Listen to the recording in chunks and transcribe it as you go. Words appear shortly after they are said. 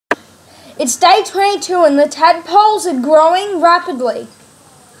It's day 22 and the tadpoles are growing rapidly.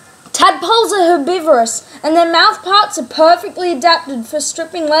 Tadpoles are herbivorous and their mouth parts are perfectly adapted for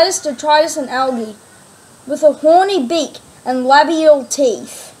stripping lettuce, detritus and algae, with a horny beak and labial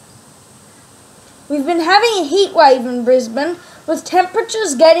teeth. We've been having a heat wave in Brisbane, with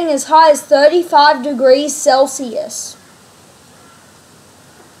temperatures getting as high as 35 degrees Celsius.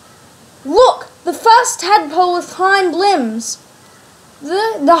 Look, the first tadpole with hind limbs.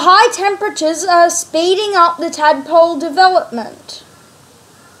 The high temperatures are speeding up the tadpole development.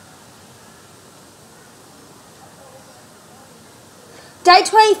 Day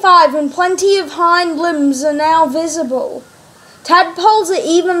 25 and plenty of hind limbs are now visible. Tadpoles are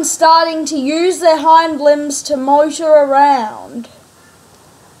even starting to use their hind limbs to motor around.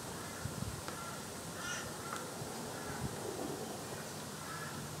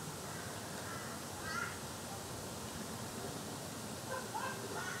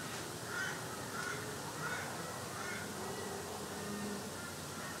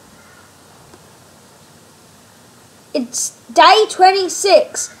 It's day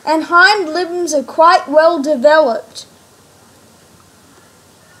 26 and hind limbs are quite well developed.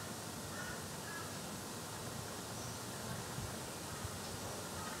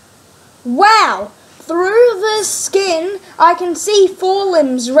 Wow! Through the skin I can see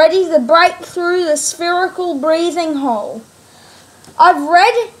forelimbs ready to break through the spherical breathing hole. I've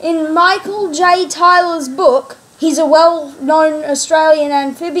read in Michael J. Tyler's book, he's a well-known Australian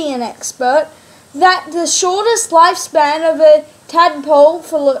amphibian expert, that the shortest lifespan of a tadpole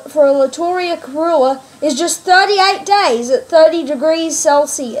for Litoria Caerulea is just 38 days at 30 degrees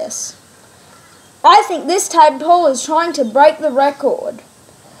Celsius. I think this tadpole is trying to break the record.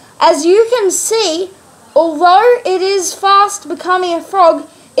 As you can see, although it is fast becoming a frog,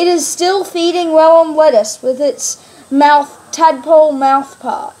 it is still feeding well on lettuce with its tadpole mouth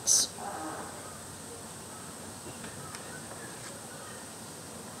parts.